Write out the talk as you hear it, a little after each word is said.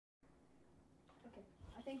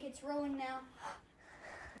think it's rolling now.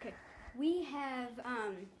 Okay. We have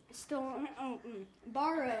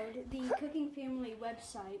borrowed the Cooking Family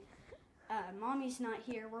website. Mommy's not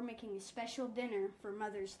here. We're making a special dinner for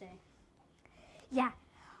Mother's Day. Yeah.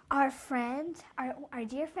 Our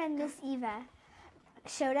dear friend Miss Eva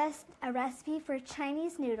showed us a recipe for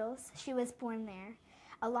Chinese noodles. She was born there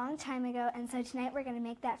a long time ago, and so tonight we're going to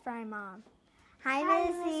make that for our mom. Hi,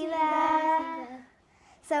 Miss Eva.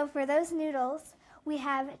 So for those noodles, we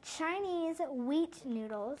have Chinese wheat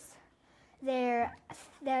noodles. They're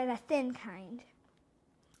the thin kind.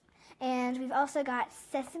 And we've also got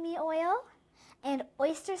sesame oil and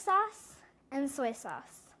oyster sauce and soy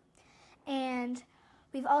sauce. And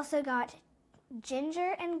we've also got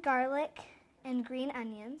ginger and garlic and green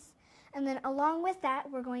onions. And then along with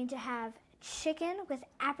that, we're going to have chicken with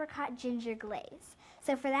apricot ginger glaze.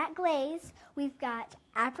 So for that glaze, we've got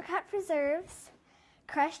apricot preserves,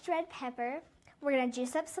 crushed red pepper. We're going to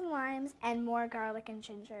juice up some limes and more garlic and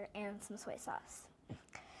ginger and some soy sauce.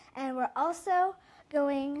 And we're also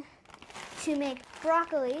going to make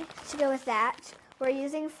broccoli to go with that. We're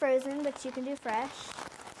using frozen, but you can do fresh.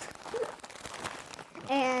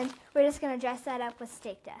 And we're just going to dress that up with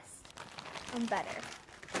steak dust and butter.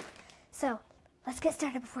 So let's get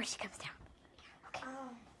started before she comes down. Okay. Oh,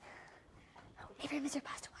 Abraham, is there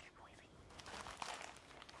pasta water boiling?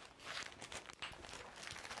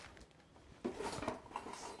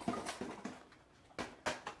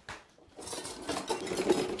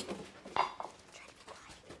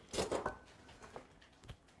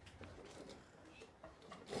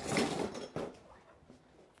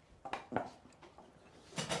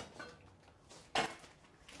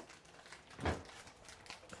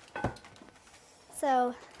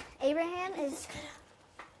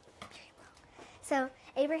 So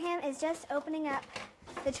Abraham is just opening up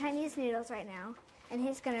the Chinese noodles right now, and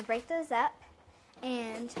he's going to break those up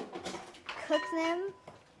and cook them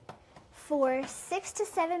for 6 to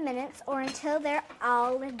 7 minutes or until they're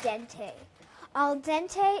al dente. Al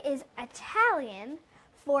dente is Italian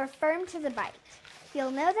for firm to the bite.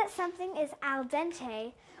 You'll know that something is al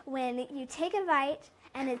dente when you take a bite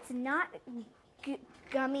and it's not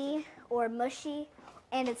gummy or mushy,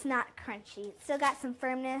 and it's not crunchy. It's still got some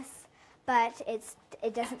firmness, but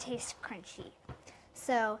it doesn't taste crunchy.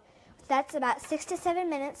 So that's about 6 to 7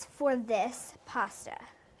 minutes for this pasta.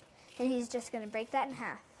 And he's just going to break that in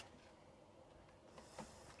half.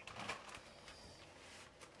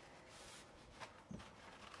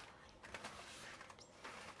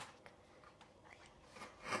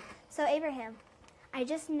 So Abraham, I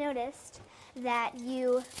just noticed that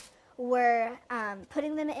you were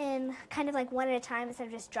putting them in kind of like one at a time instead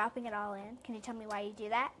of just dropping it all in. Can you tell me why you do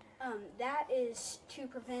that? That is to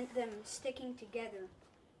prevent them sticking together.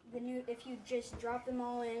 If you just drop them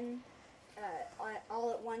all in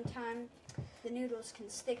all at one time, the noodles can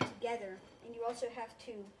stick together. And you also have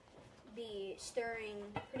to be stirring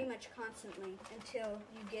pretty much constantly until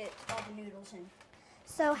you get all the noodles in.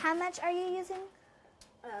 So how much are you using?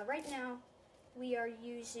 Right now, we are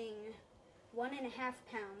using 1.5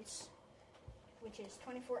 pounds, which is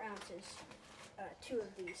 24 ounces, 2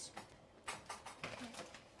 of these.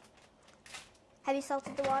 Have you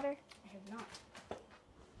salted the water? I have not.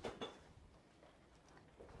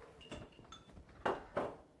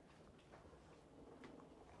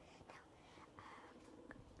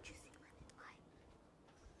 Juicy lemon lime.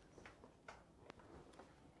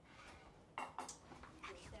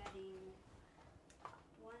 Just adding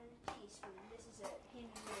 1 teaspoon. This is a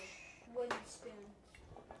handy little wooden spoon.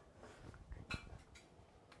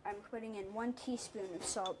 I'm putting in 1 teaspoon of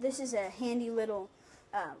salt. This is a handy little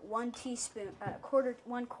 1 teaspoon,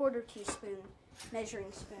 one quarter teaspoon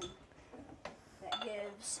measuring spoon that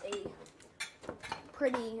gives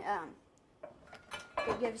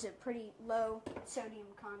a pretty low sodium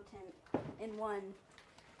content in 1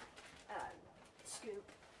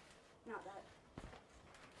 scoop. Not that,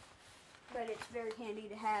 but it's very handy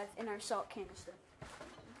to have in our salt canister.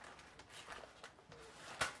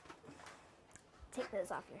 Take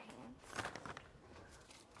those off your hands.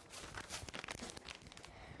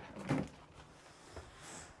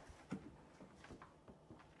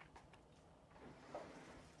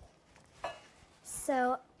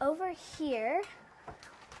 So over here,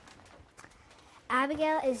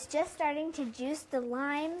 Abigail is just starting to juice the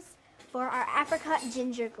limes for our apricot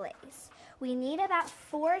ginger glaze. We need about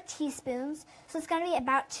 4 teaspoons, so it's going to be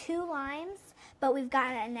about 2 limes, but we've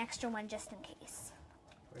gotten an extra one just in case.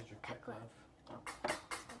 Where's your cut glove?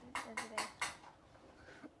 Over there.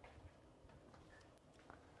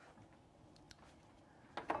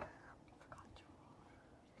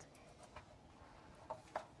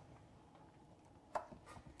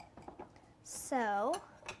 So,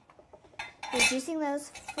 reducing those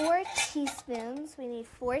 4 teaspoons. We need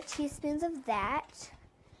 4 teaspoons of that.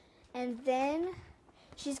 And then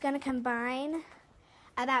she's going to combine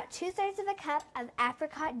about 2/3 of a cup of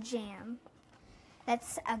apricot jam.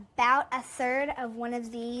 That's about 1/3 of one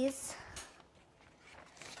of these.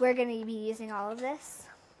 We're going to be using all of this.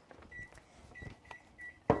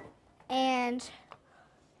 And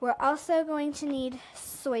we're also going to need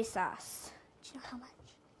soy sauce. Do you know how much?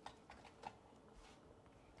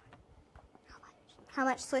 How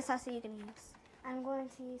much soy sauce are you going to use? I'm going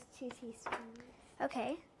to use 2 teaspoons.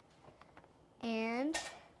 Okay. And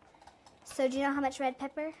so do you know how much red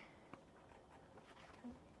pepper?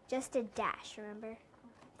 Just a dash, remember?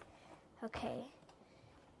 Okay.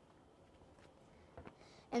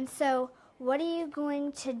 And so what are you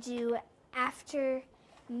going to do after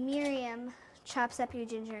Miriam chops up your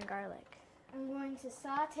ginger and garlic? I'm going to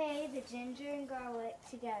saute the ginger and garlic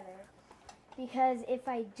together because if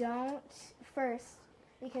I don't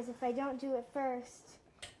do it first,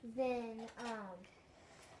 then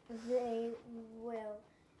they will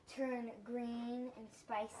turn green and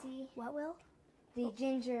spicy. What will? The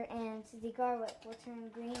ginger and the garlic will turn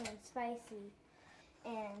green and spicy,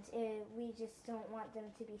 and we just don't want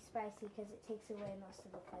them to be spicy because it takes away most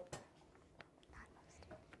of the flavor.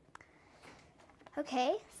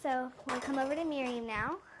 Okay, so we'll come over to Miriam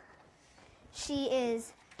now. She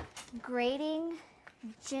is grating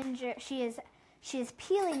ginger. She is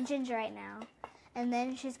peeling ginger right now, and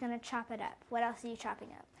then she's going to chop it up. What else are you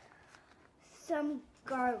chopping up? Some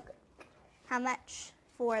garlic. How much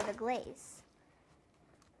for the glaze?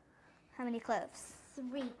 How many cloves?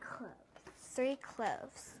 3 cloves. 3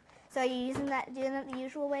 cloves. So are you doing that the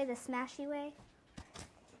usual way, the smashy way?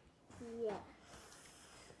 Yes.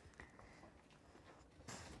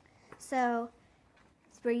 So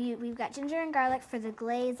we've got ginger and garlic for the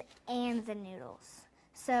glaze and the noodles.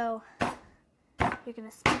 So you're going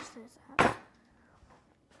to smash those up.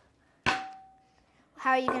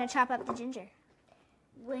 How are you going to chop up the ginger?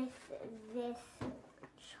 With this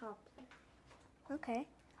chopper. Okay.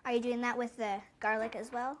 Are you doing that with the garlic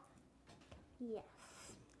as well? Yes.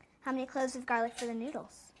 How many cloves of garlic for the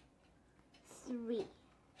noodles? 3.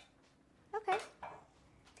 Okay. I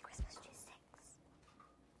think we're supposed to do 6.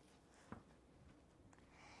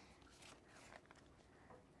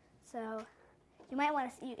 So you might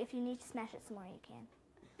want to, if you need to smash it some more, you can.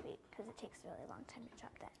 Because it takes a really long time to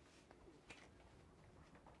chop that.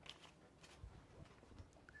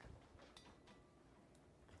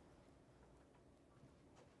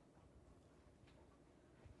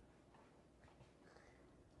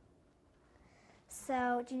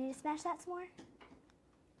 So, do you need to smash that some more?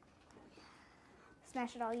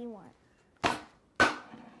 Smash it all you want.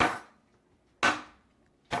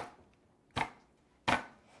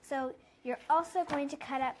 So, you're also going to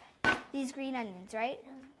cut up these green onions, right?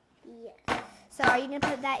 Yes. So, are you going to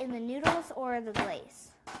put that in the noodles or the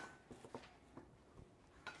glaze? I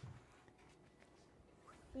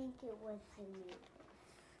think it was the noodles.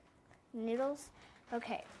 Noodles?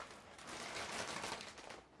 Okay.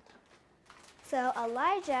 So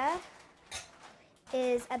Elijah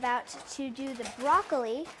is about to do the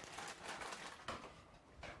broccoli.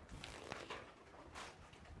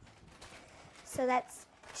 So that's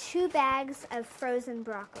 2 bags of frozen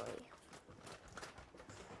broccoli.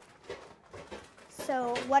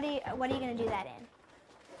 So what are you going to do that in?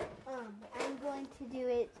 I'm going to do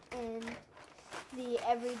it in the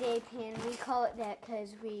everyday pan. We call it that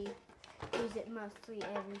because we use it mostly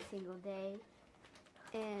every single day.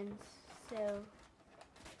 And so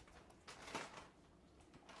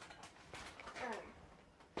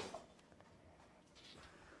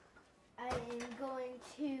I am going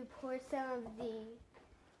to pour some of the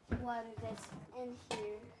water that's in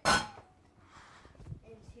here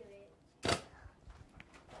into it.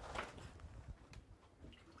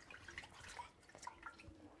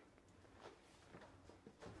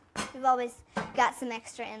 We've always got some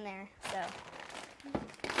extra in there, so.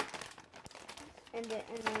 And then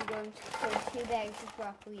I'm going to put 2 bags of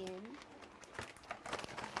broccoli in.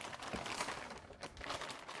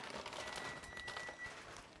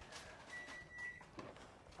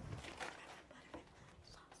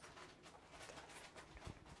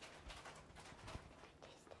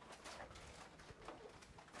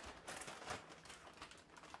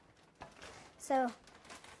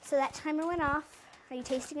 So that timer went off. Are you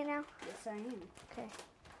tasting it now? Yes, I am. Okay.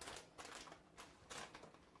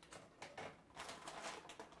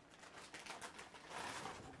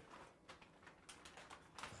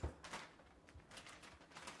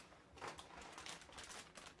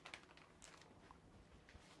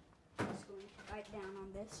 Just going to bite down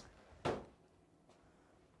on this.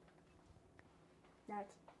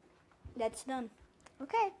 That's done.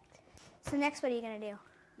 Okay. So next, what are you gonna do?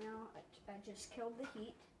 Now I just killed the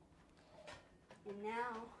heat, and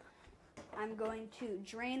now I'm going to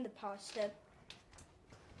drain the pasta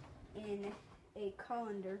in a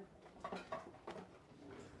colander.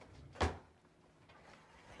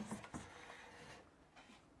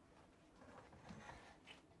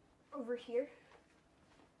 Over here.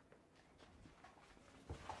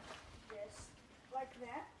 Just like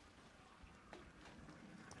that.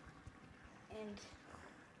 And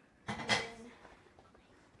then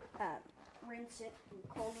rinse it in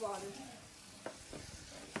cold water.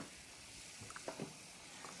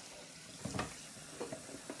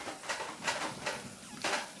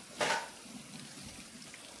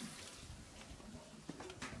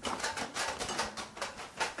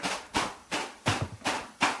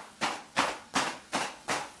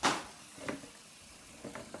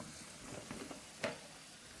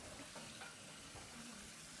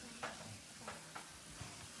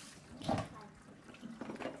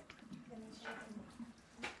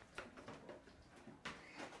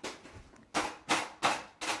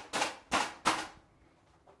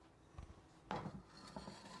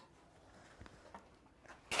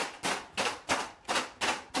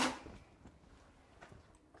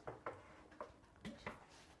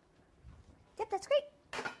 Yep, that's great.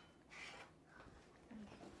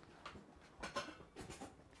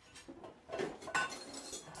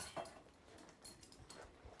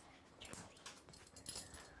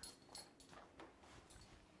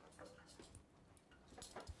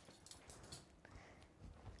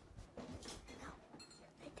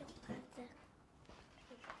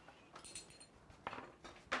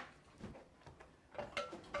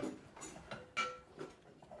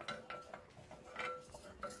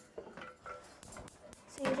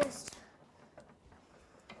 So you're just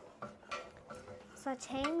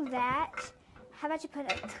sauteing that. How about you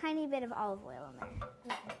put a tiny bit of olive oil in there?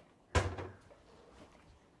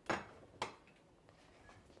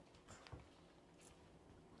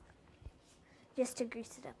 Just to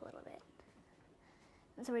grease it up a little bit.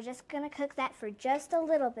 And so we're just going to cook that for just a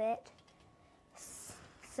little bit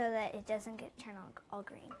so that it doesn't get turned all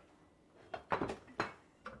green.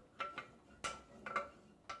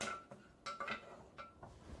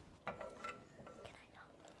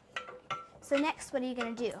 So next, what are you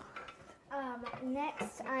going to do?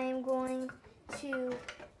 Next, I am going to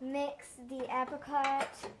mix the apricot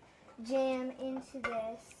jam into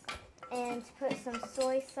this and put some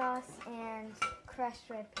soy sauce and crushed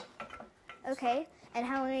red pepper. Okay, and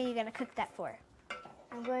how long are you going to cook that for?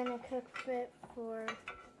 I'm going to cook it for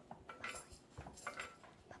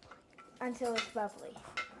until it's bubbly.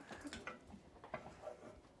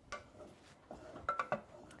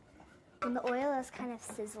 When the oil is kind of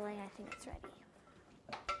sizzling, I think it's ready.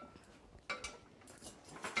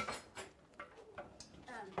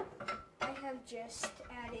 I have just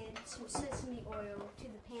added some sesame oil to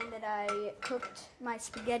the pan that I cooked my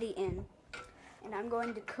spaghetti in. And I'm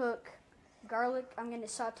going to cook garlic. I'm going to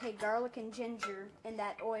saute garlic and ginger in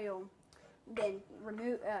that oil, then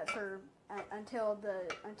remove until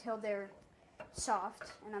they're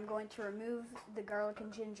soft. And I'm going to remove the garlic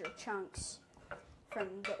and ginger chunks from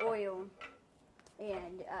the oil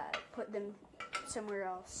and put them somewhere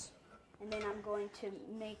else. And then I'm going to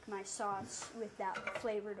make my sauce with that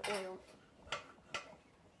flavored oil.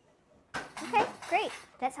 Okay, great.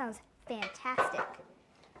 That sounds fantastic.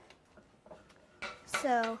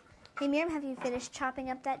 So, hey Miriam, have you finished chopping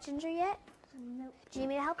up that ginger yet? Nope. Do you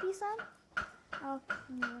need me to help you some?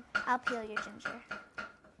 I'll peel your ginger.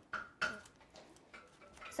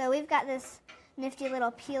 So we've got this nifty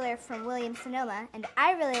little peeler from Williams Sonoma, and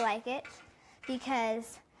I really like it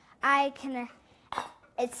because it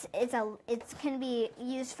can be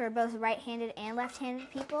used for both right-handed and left-handed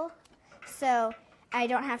people, so I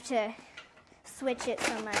don't have to switch it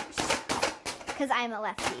so much because I'm a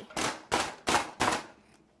lefty.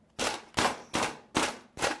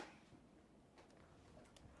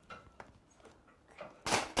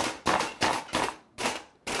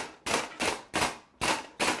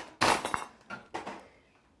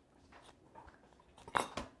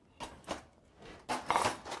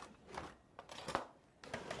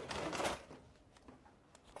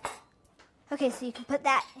 Okay, so you can put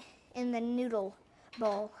that in the noodle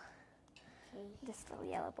bowl. Okay. This little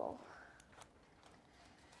yellow bowl.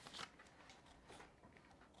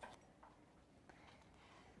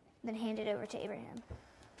 Then hand it over to Abraham.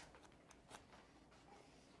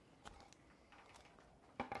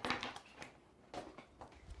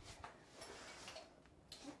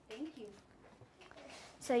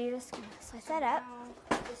 So you're just going to slice that up.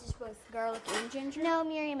 Now, this is both garlic and ginger? No,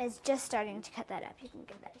 Miriam is just starting to cut that up. You can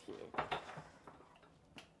get that heated.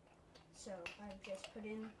 So I've just put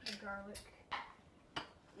in the garlic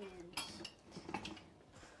and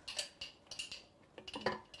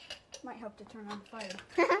might help to turn on the fire.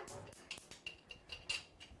 So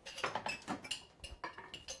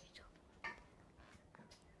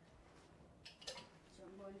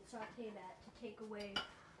I'm going to saute that to take away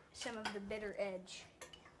some of the bitter edge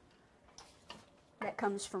that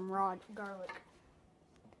comes from raw garlic.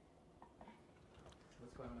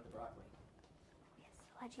 What's going on with the broccoli? Yes,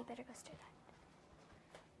 Elijah, you better go stir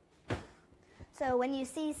that. So when you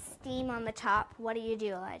see steam on the top, what do you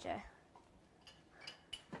do, Elijah?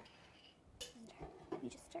 You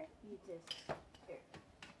just stir. You just here.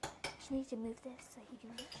 Just need to move this so he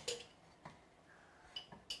can reach.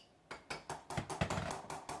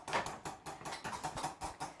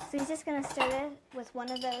 So he's just going to stir it with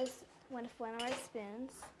one of our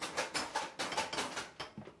spoons.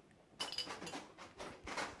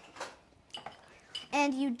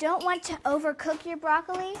 And you don't want to overcook your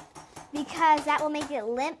broccoli because that will make it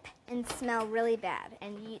limp and smell really bad.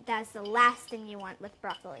 And that's the last thing you want with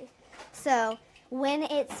broccoli. So when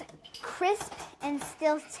it's crisp and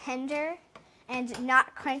still tender and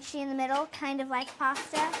not crunchy in the middle, kind of like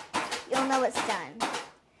pasta, you'll know it's done.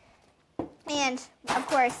 And, of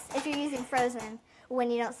course, if you're using frozen, when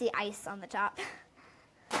you don't see ice on the top.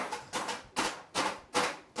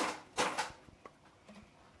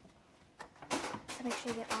 So make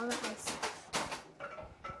sure you get all the ice.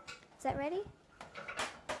 Is that ready?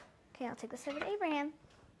 Okay, I'll take this over to Abraham.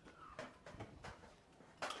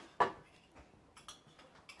 I'm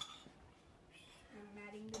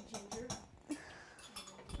adding the ginger.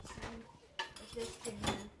 Same as this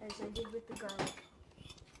ginger as I did with the garlic.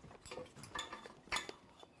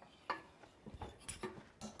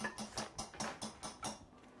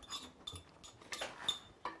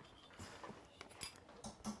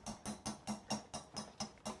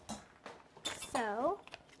 So,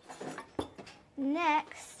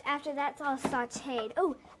 next, after that's all sauteed,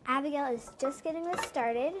 oh, Abigail is just getting this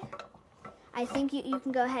started. I think you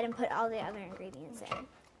can go ahead and put all the other ingredients in.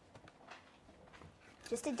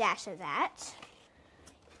 Just a dash of that.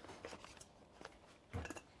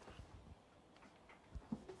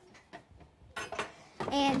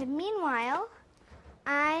 And meanwhile,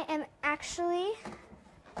 I am actually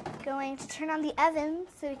going to turn on the oven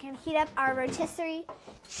so we can heat up our rotisserie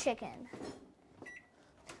chicken.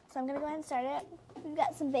 So I'm going to go ahead and start it. We've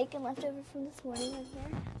got some bacon left over from this morning in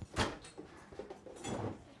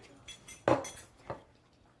here.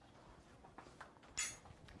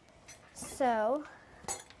 So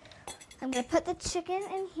I'm going to put the chicken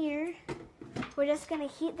in here. We're just going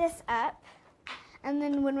to heat this up. And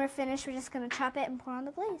then when we're finished, we're just going to chop it and pour on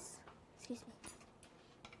the blaze. Excuse me.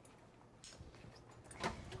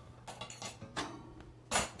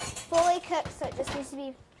 Fully cooked, so it just needs to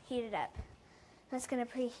be heated up. That's going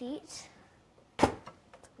to preheat.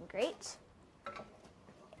 Great.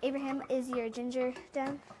 Abraham, is your ginger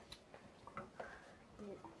done?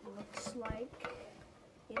 It looks like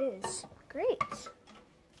it is. Great. So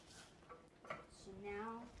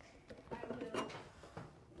now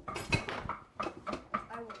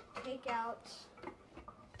I will take out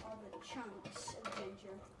all the chunks of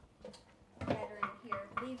ginger that are in here,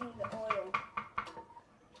 leaving the oil.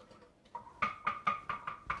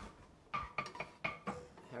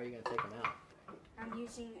 How are you going to take them out? I'm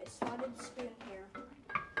using a slotted spoon here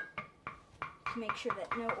to make sure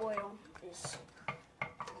that no oil is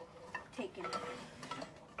taken.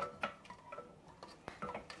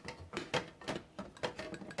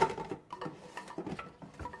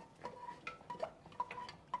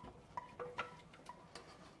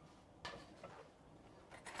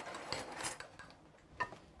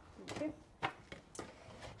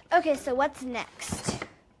 Okay, so what's next?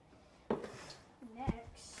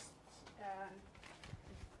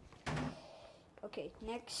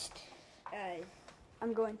 Next,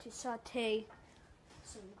 I'm going to saute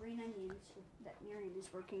some green onions that Miriam is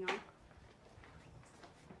working on.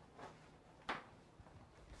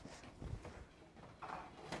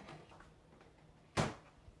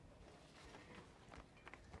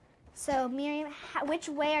 So Miriam, which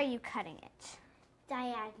way are you cutting it?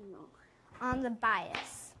 Diagonal. On the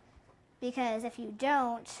bias. Because if you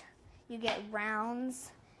don't, you get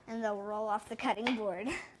rounds and they'll roll off the cutting board.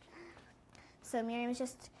 So Miriam's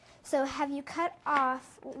just, so have you cut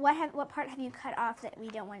off, what part have you cut off that we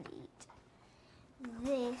don't want to eat?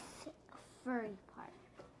 This furry part.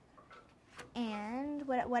 And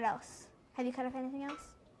what else? Have you cut off anything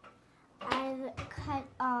else? I've cut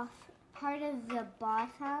off part of the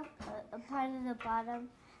bottom,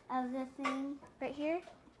 of the thing. Right here?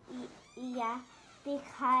 Yeah,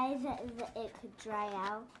 because it could dry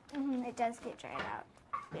out. It does get dried out.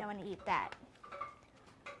 We don't want to eat that.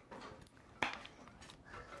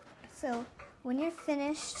 So when you're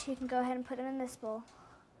finished, you can go ahead and put them in this bowl.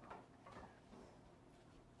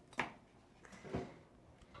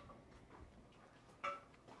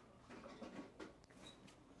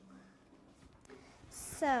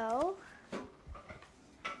 So,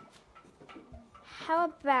 how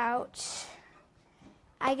about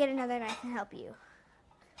I get another knife and help you?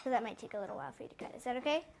 So that might take a little while for you to cut. Is that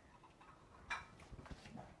okay?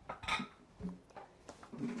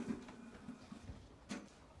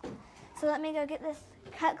 So let me go get this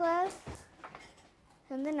cut glove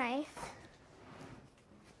and the knife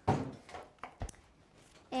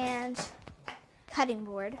and cutting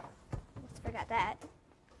board. Almost forgot that.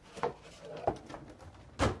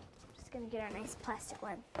 Just gonna get our nice plastic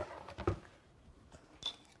one.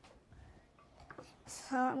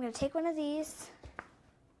 So I'm gonna take one of these.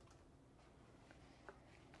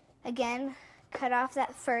 Again, cut off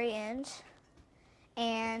that furry end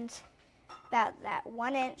and about that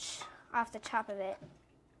 1 inch off the top of it,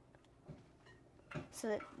 so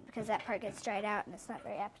that because that part gets dried out and it's not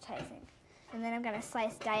very appetizing. And then I'm going to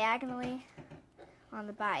slice diagonally on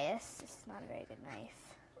the bias. This is not a very good knife.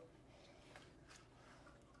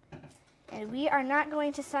 And we are not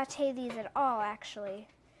going to saute these at all, actually.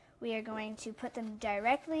 We are going to put them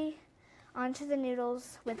directly onto the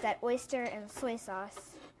noodles with that oyster and soy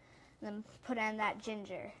sauce, and then put on that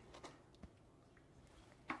ginger.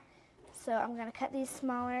 So I'm going to cut these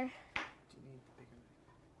smaller. Do you need bigger?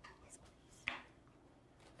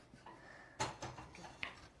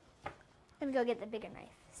 I'm going to go get the bigger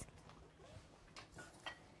knife.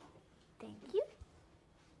 Thank you.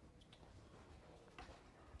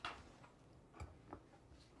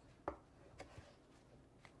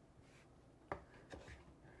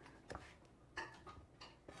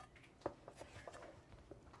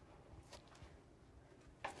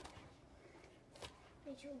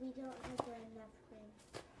 Rachel, we don't have enough room.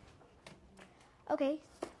 Okay.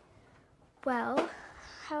 Well,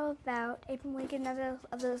 how about April, we get another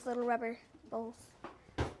of those little rubber bowls?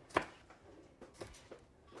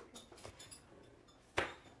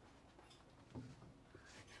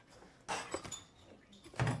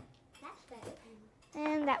 That's better.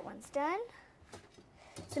 And that one's done.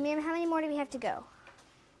 So, ma'am, how many more do we have to go?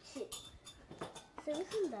 2. So we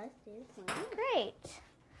can both do 1. Great.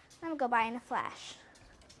 I'm going to go by in a flash.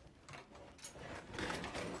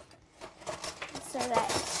 So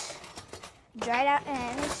that dried out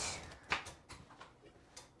end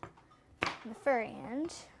and the furry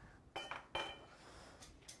end.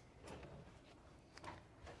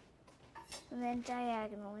 And then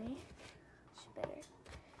diagonally. Should better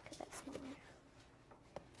cut that smaller.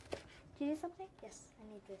 Did you do something? Yes, I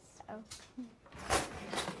need this. Oh.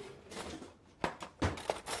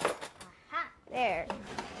 Aha! There.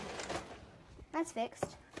 That's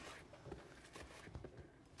fixed.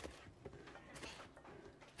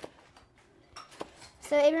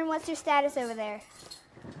 So, Abram, what's your status over there?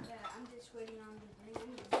 Yeah, I'm just waiting on the green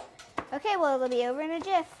onions. Okay, well, it'll be over in a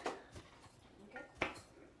jiff. Okay.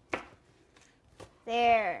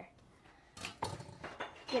 There.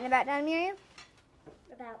 Getting about done, Miriam?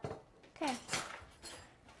 About. Okay.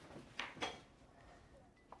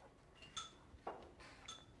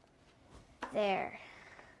 There.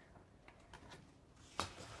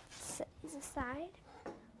 Set these aside.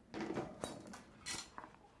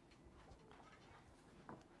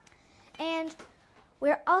 And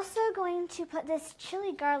we're also going to put this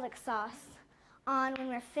chili garlic sauce on when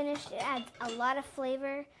we're finished. It adds a lot of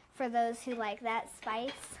flavor for those who like that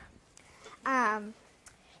spice.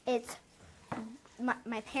 It's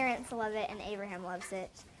my parents love it and Abraham loves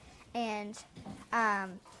it, and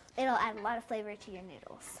it'll add a lot of flavor to your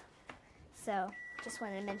noodles. So just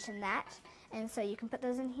wanted to mention that. And so you can put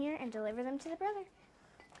those in here and deliver them to the brother.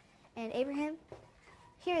 And Abraham,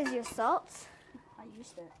 here is your salt. I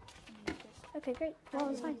used that. Okay, great. Well,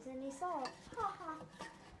 that's fine. Any salt.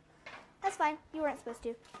 That's fine. You weren't supposed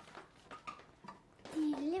to.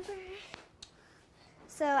 Deliver.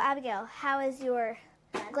 So, Abigail, how is your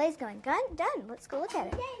glaze going? Done? Let's go look at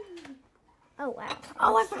it. Yay. Oh, wow.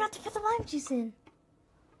 Oh, I forgot to put the lime juice in.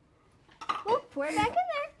 Well, pour it back in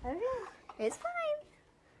there. Okay. It's fine.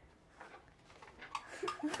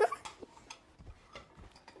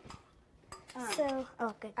 So,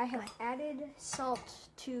 oh, good. I Go have ahead. added salt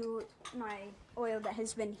to my oil that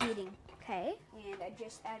has been heating. Okay. And I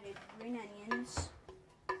just added green onions.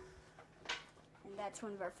 And that's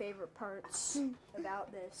one of our favorite parts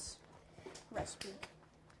about this. recipe.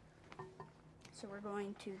 So we're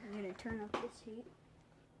going to turn up this heat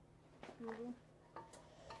a little.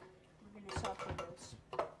 We're going to soften those.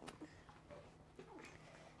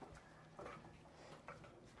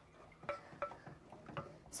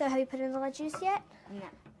 So have you put in the juice yet? No,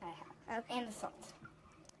 I have. Okay. And the salt.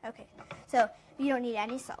 Okay. So you don't need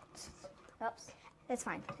any salt. Oops. That's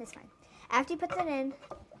fine. That's fine. After you put that in,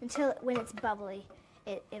 when it's bubbly,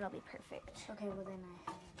 it'll be perfect. Okay, well then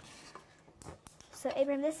I have. So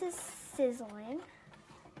Abraham, this is sizzling.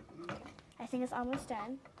 I think it's almost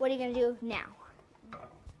done. What are you gonna do now?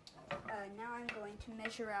 Now I'm going to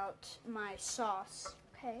measure out my sauce,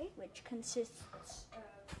 Okay. which consists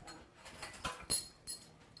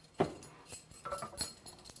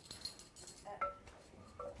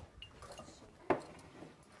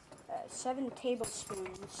of 7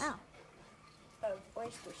 tablespoons Wow. of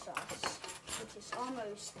oyster sauce, which is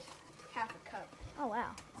almost half a cup. Oh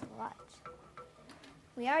wow, that's a lot.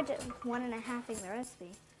 We are just 1.5ing the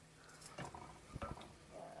recipe.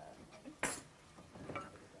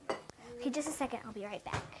 Okay, just a second. I'll be right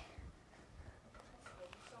back.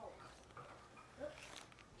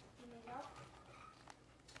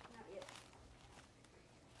 Not yet.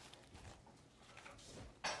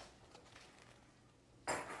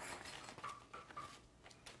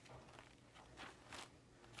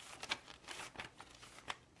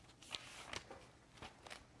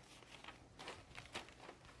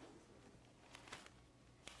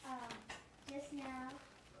 Just now,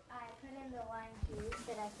 I put in the lime juice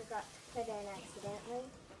that I forgot to put in accidentally,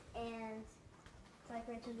 and like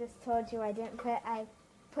Richard just told you, I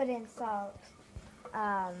put in salt,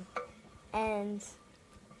 and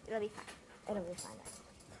It'll be fine. it'll be fine.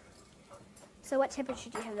 So what temperature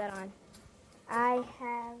do you have that on? I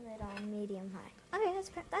have it on medium high. Okay,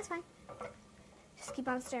 that's fine. Just keep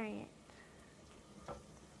on stirring it.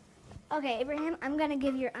 Okay, Abraham, I'm gonna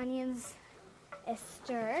give your onions a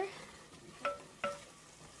stir. I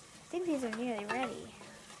think these are nearly ready.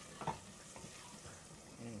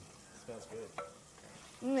 Smells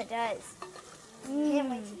good. It does. Can't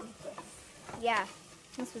wait to eat this. Yeah,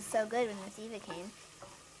 this was so good when Miss Eva came.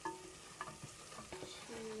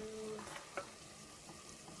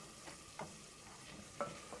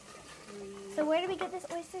 So where did we get this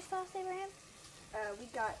oyster sauce, Abraham? We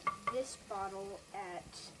got this bottle at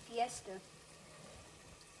Fiesta.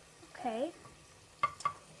 Okay.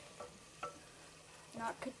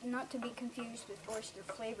 Not to be confused with oyster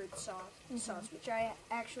flavored sauce, which I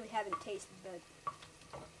actually haven't tasted, but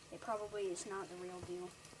it probably is not the real deal.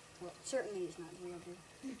 Well, it certainly is not the real deal.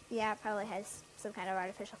 Yeah, it probably has some kind of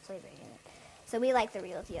artificial flavoring in it. So we like the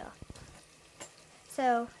real deal.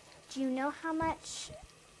 So, do you know how much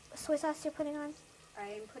soy sauce you're putting on? I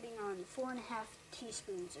am putting on 4.5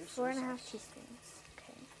 teaspoons of soy 4.5 sauce. teaspoons.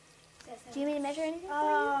 Okay. Do you need me to measure anything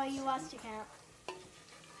Oh, you lost your count. for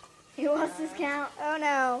you? You lost this count? Oh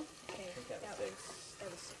no. Okay, I think that was 6. that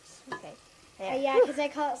was 6. Okay. There. Yeah, because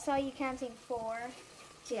I saw you counting 4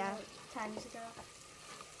 Yeah. times ago.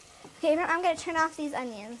 Okay, now I'm gonna turn off these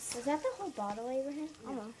onions. Was that the whole bottle, Abraham?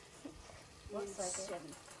 Almost. Looks like it. 7.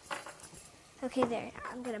 Okay, there.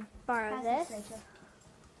 I'm gonna borrow Pass this. Rachel.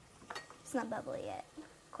 It's not bubbly yet.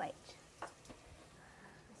 Quite.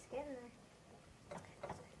 It's getting there.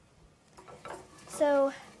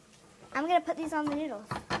 So, I'm gonna put these on the noodles.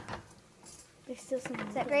 There's still some.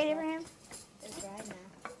 Is that great, Abraham? It's dry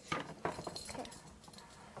now. Okay.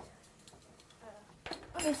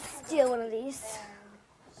 Let me steal one of these.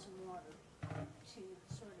 Some water to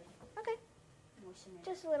sort of Okay. moisten it.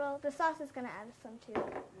 Just a little. The sauce is gonna add some too.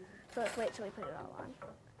 So let's wait till we put it all on.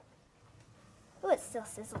 Oh, it's still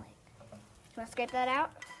sizzling. Do you want to scrape that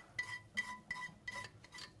out?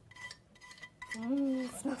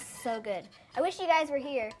 It smells so good. I wish you guys were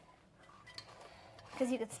here because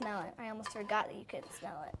you could smell it. I almost forgot that you couldn't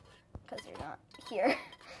smell it because you're not here. You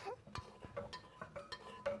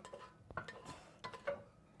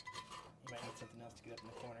might need something else to get up in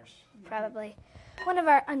the corners. Probably one of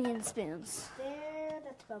our onion spoons. There,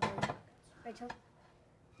 that's bubbly. Rachel?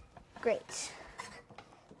 Great.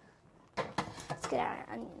 Let's get out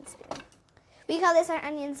our onion spoon. We call this our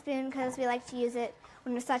onion spoon because we like to use it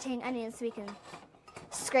when we're sauteing onions so we can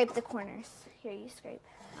scrape the corners. Here, you scrape.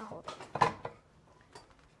 I'll hold it.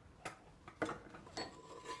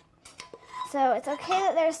 So it's okay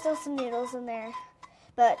that there's still some noodles in there,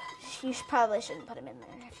 but you probably shouldn't put them in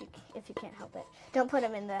there if you can't help it. Don't put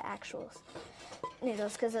them in the actual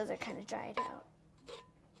noodles because those are kind of dried out.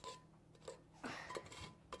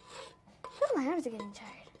 Oh, my arms are getting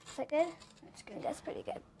tired. Is that good? That's good. That's pretty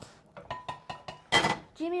good.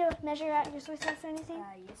 Do you need me to measure out your soy sauce or anything?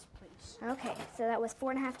 Yes, please. Okay, so that was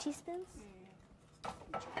 4.5 teaspoons.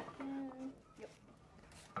 Yep.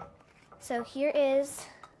 So here is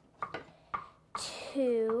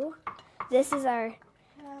 2. This is our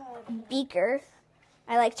beaker.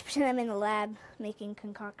 I like to pretend I'm in the lab making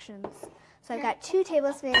concoctions. So I've got 2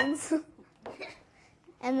 tablespoons.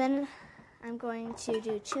 And then I'm going to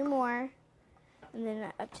do 2 more, and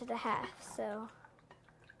then up to the half. So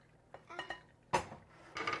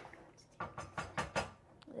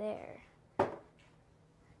there.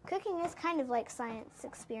 Cooking is kind of like science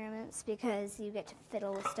experiments because you get to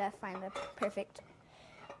fiddle with stuff, find the perfect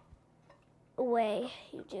way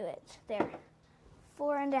you do it. There.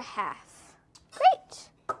 4.5. Great.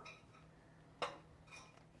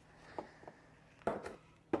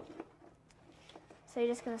 So you're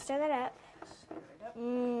just going to stir that up.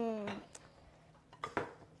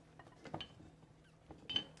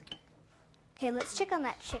 Okay, let's check on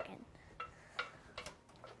that chicken.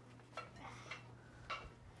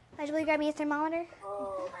 Will you grab me a thermometer?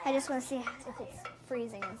 I just want to see if it's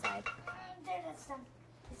freezing inside. There, that's done.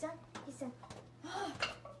 He's done. He's done.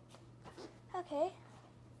 Okay.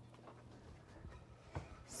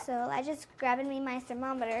 So I just grabbing me my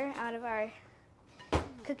thermometer out of our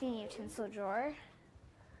cooking utensil drawer.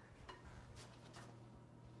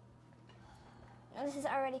 Now, this is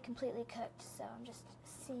already completely cooked, so I'm just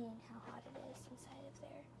seeing how hot it is inside of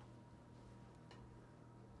there.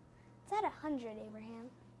 It's at 100,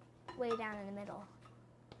 Abraham. Way down in the middle.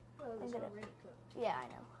 Oh, it's already cooked. Yeah, I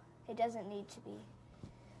know. It doesn't need to be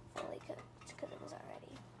fully cooked because it was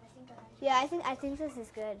already. Yeah, I think this is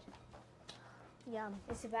good. Yum.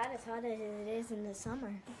 It's about as hot as it is in the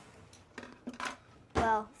summer.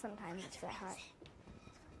 Well, sometimes it's that hot.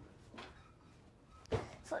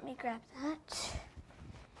 So let me grab that.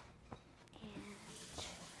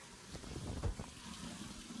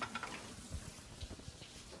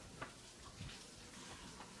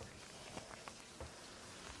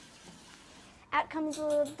 Out comes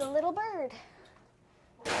the little bird.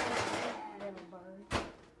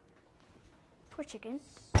 Poor chicken.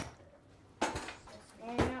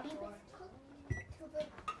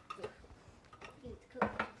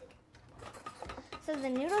 So the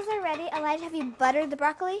noodles are ready. Elijah, have you buttered the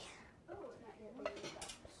broccoli?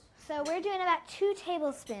 So we're doing about 2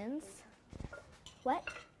 tablespoons. What?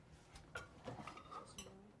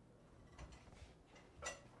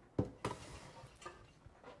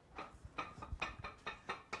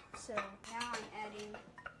 So now I'm adding.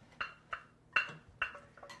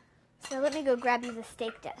 So let me go grab you the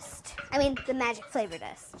steak dust. I mean, the magic flavor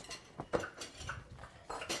dust.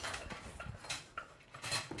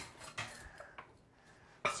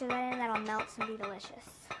 Stir that in, that'll melt and be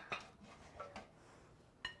delicious.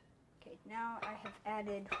 Okay, now I have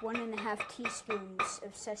added 1.5 teaspoons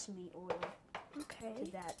of sesame oil Okay.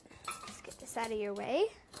 to that. Let's get this out of your way.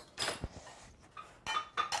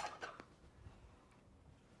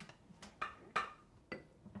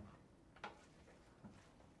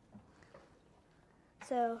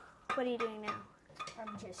 So, what are you doing now?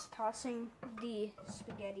 I'm just tossing the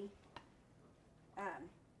spaghetti,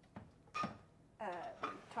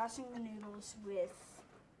 tossing the noodles with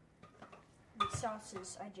the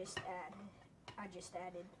sauces I just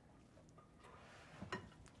added.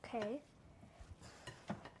 Okay.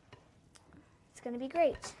 It's gonna be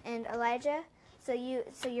great. And Elijah, so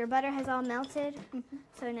your butter has all melted.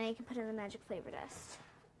 So now you can put in the magic flavor dust.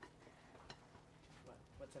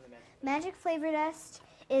 What's in the magic? Magic flavor dust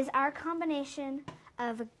is our combination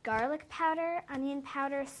of garlic powder, onion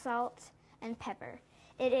powder, salt, and pepper.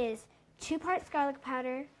 It is 2 parts garlic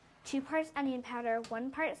powder, 2 parts onion powder, 1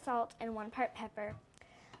 part salt, and 1 part pepper.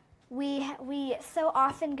 We so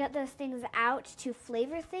often get those things out to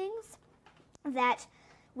flavor things that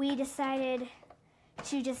we decided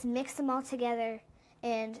to just mix them all together,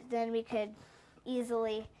 and then we could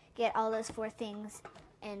easily get all those 4 things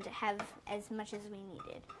and have as much as we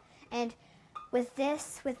needed. And with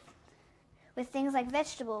this, with things like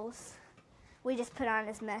vegetables, we just put on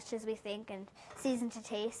as much as we think and season to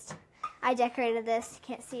taste. I decorated this. You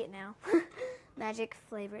can't see it now. Magic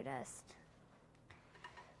flavor dust.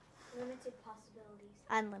 Limited possibilities.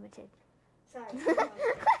 Unlimited. Sorry.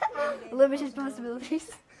 Limited possibilities.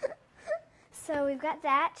 So we've got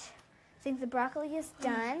that. I think the broccoli is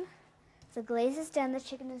done. The glaze is done. The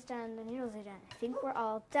chicken is done. The noodles are done. I think we're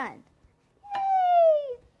all done.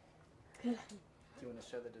 Yay! Do you want to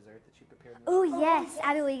show the dessert that you prepared? Oh, yes.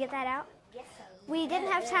 Abby, will you get that out? Yes, We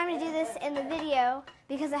didn't have time to do this in the video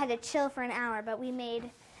because I had to chill for an hour, but we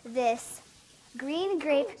made this green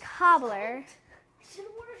grape cobbler.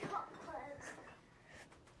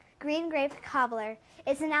 green grape cobbler.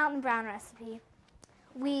 It's an Alton Brown recipe.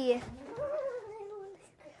 We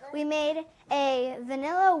made a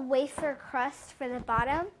vanilla wafer crust for the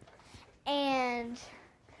bottom, and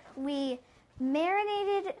we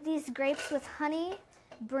marinated these grapes with honey,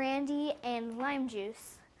 brandy, and lime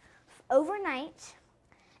juice overnight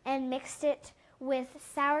and mixed it with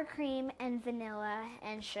sour cream and vanilla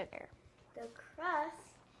and sugar. The crust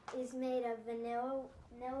is made of vanilla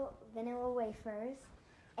wafers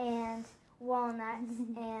and walnuts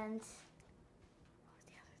and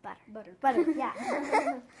butter, yeah.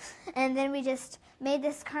 And then we just made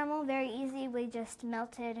this caramel very easy. We just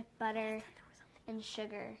melted butter and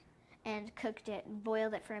sugar and cooked it and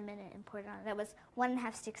boiled it for a minute and poured it on. That was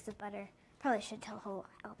 1.5 sticks of butter. Probably should tell the whole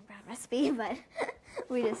Alton Brown recipe, but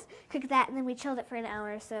we just cooked that and then we chilled it for an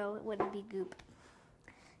hour so it wouldn't be goop.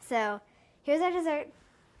 So here's our dessert.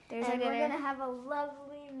 There's our and dinner. we're going to have a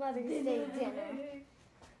lovely Mother's Day dinner.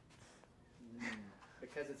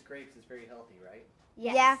 Because it's grapes, it's very healthy, right?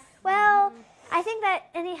 Yes. Yeah. Well, I think that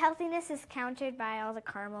any healthiness is countered by all the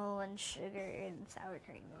caramel and sugar and sour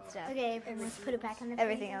cream and stuff. Okay, let's put it back on the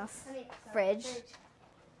Everything else. Fridge.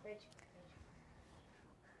 Fridge.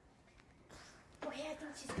 Oh, yeah, I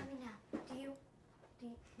think she's coming now. Do you?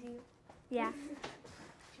 Yeah.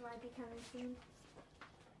 She might be coming soon.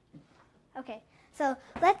 Okay. So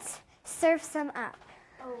let's serve some up.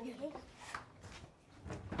 Okay.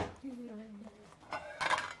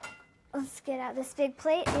 Let's get out this big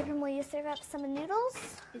plate. Abram, will you serve up some noodles?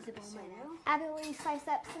 Is it on my mouth? Abby, will you slice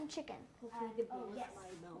up some chicken? Yes.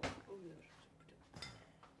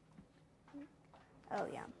 Oh,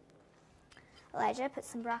 yeah. Elijah, put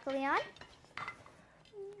some broccoli on.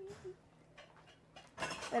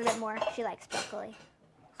 A little bit more. She likes broccoli.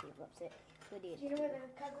 She loves it. What do you Do you know where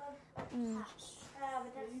the cut glove? Mm.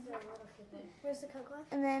 But that's the little kid. Where's the cut glove?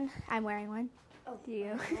 And then I'm wearing one. Oh, Do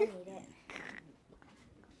you? I need it.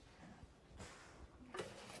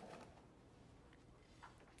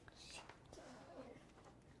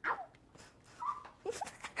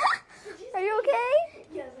 Are you okay?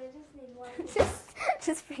 Yes, I just need one.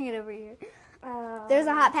 just bring it over here. There's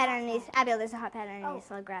a hot pad underneath. Abiel, there's a hot pad underneath,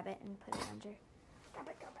 so I'll grab it and put it under.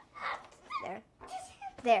 There.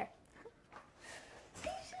 There.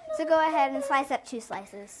 So go ahead and slice up 2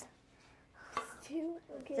 slices. Two?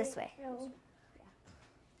 Okay. This way. No.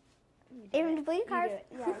 Abram, will you carve?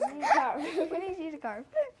 Yeah, you carve. We need you to carve.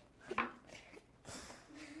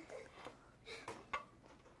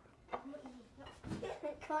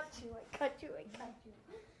 I cut you.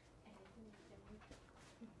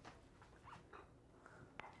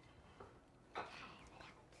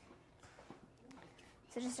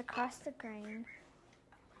 So just across the grain.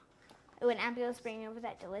 Oh, and Abigail's bringing over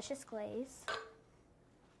that delicious glaze.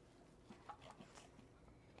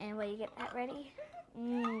 And while you get that ready,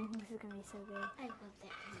 this is gonna be so good. I love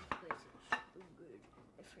that kind of glaze. It's so good.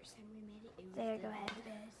 The first time we made it, it was There, the go ahead.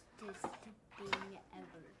 bestest thing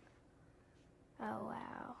ever. Oh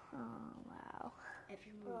wow! Oh wow!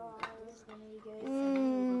 Everyone this one of you guys.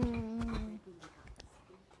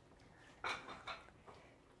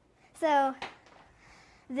 So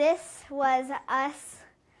this was us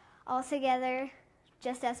all together,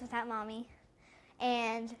 just us without mommy,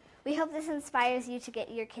 and we hope this inspires you to get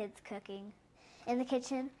your kids cooking in the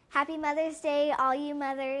kitchen. Happy Mother's Day, all you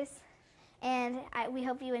mothers, and we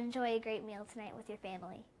hope you enjoy a great meal tonight with your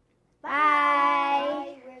family.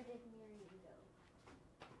 Bye. Where did